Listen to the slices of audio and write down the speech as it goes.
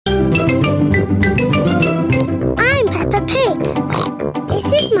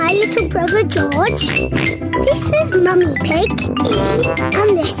little brother George. This is Mummy Pig.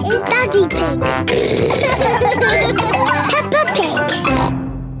 And this is Daddy Pig. Peppa Pig.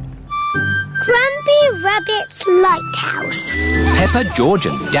 Grampy Rabbit's Lighthouse. Peppa, George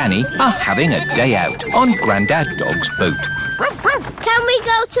and Danny are having a day out on Grandad Dog's boat. Can we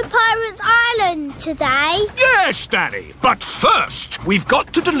go to Pirates Island today? Yes, Danny. But first, we've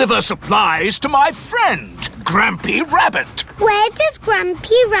got to deliver supplies to my friend, Grampy Rabbit. Where does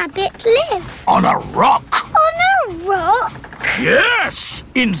Grampy Rabbit live? On a rock. On a rock? Yes,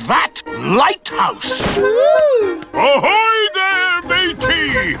 in that lighthouse. Ooh. Ahoy there,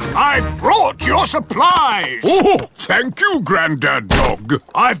 matey! I've brought your supplies. Oh, thank you, Grandad Dog.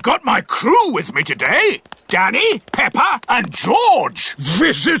 I've got my crew with me today. Danny, Peppa and George.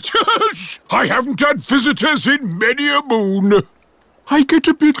 Visitors? I haven't had visitors in many a moon. I get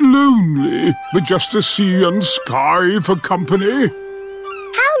a bit lonely with just the sea and sky for company.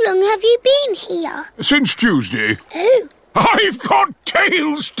 How long have you been here? Since Tuesday. Oh. I've got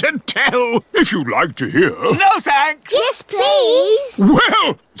tales to tell, if you'd like to hear. No, thanks. Yes, please.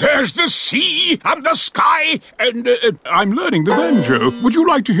 Well, there's the sea and the sky, and I'm learning the banjo. Would you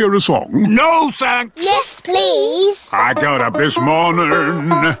like to hear a song? No, thanks. Yes, please. I got up this morning.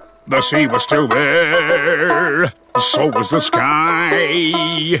 The sea was still there. So was the sky.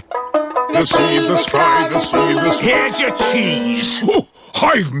 The sea, the sky, the sea, the sky. Here's your cheese. Oh,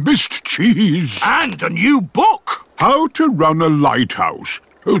 I've missed cheese. And a new book. How to run a lighthouse.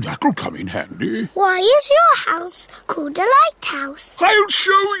 Oh, that'll come in handy. Why is your house called a lighthouse? I'll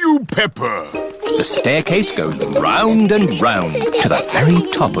show you, Peppa. The staircase goes round and round to the very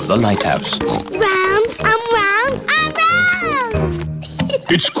top of the lighthouse. Round and round and round.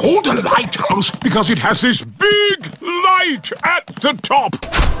 It's called a lighthouse because it has this big light at the top.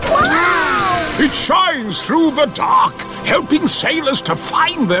 Wow! It shines through the dark, helping sailors to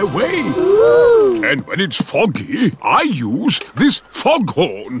find their way. Ooh. And when it's foggy, I use this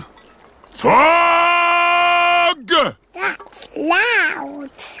foghorn. Fog! That's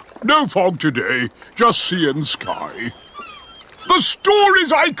loud. No fog today, just sea and sky. The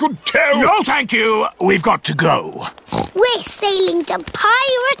stories I could tell... No, thank you. We've got to go. We're sailing to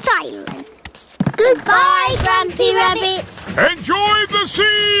Pirate Island. Goodbye, Grampy Rabbit. Enjoy the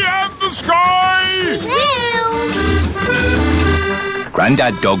sea and the sky! Hello.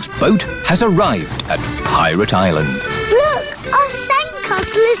 Grandad Dog's boat has arrived at Pirate Island. Look, our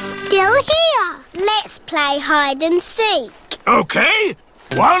sandcastle is still here. Let's play hide and seek. Okay.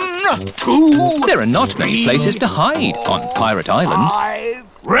 1, 2... There are not many places to hide on Pirate Island. 5.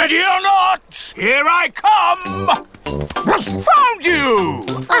 Ready or not, here I come. Found you.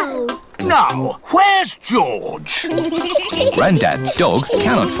 Oh. Now, where's George? Grandad Dog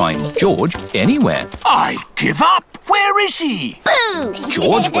cannot find George anywhere. I give up. Where is he? Boo!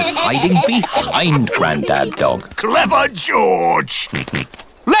 George was hiding behind Grandad Dog. Clever George.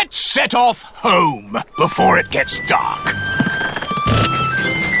 Let's set off home before it gets dark.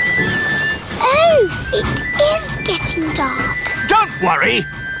 Oh, it is getting dark. Don't worry.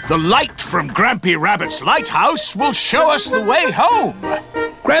 The light from Grampy Rabbit's lighthouse will show us the way home.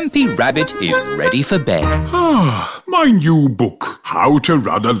 Grampy Rabbit is ready for bed. Ah, my new book, How to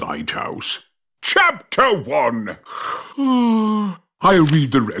Run a Lighthouse. Chapter 1. I'll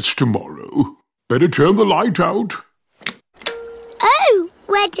read the rest tomorrow. Better turn the light out. Oh,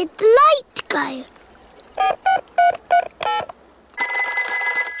 where did the light go?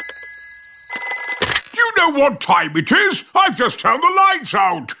 Do you know what time it is? I've just turned the lights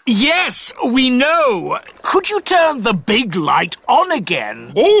out. Yes, we know. Could you turn the big light on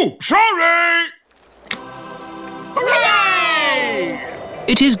again? Oh, sorry. Hooray!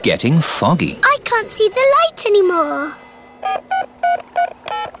 It is getting foggy. I can't see the light anymore.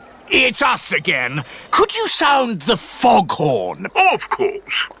 It's us again. Could you sound the foghorn? Of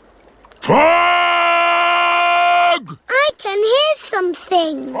course. Fog! I can hear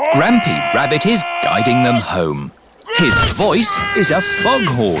something. Grampy Rabbit is guiding them home. His voice is a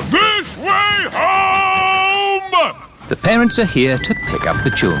foghorn. This way home! The parents are here to pick up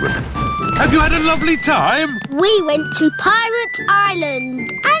the children. Have you had a lovely time? We went to Pirate Island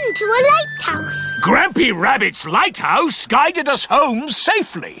and to a lighthouse. Grampy Rabbit's lighthouse guided us home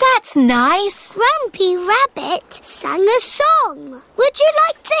safely. That's nice. Grampy Rabbit sang a song. Would you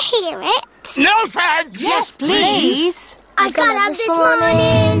like to hear it? No thanks! Yes, please. I got up this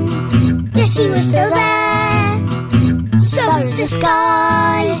morning. The sea was still there. So was the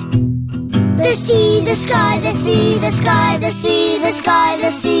sky. The sea, the sky, the sea, the sky, the sea, the sky, the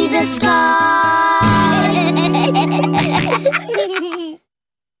sea, the sky.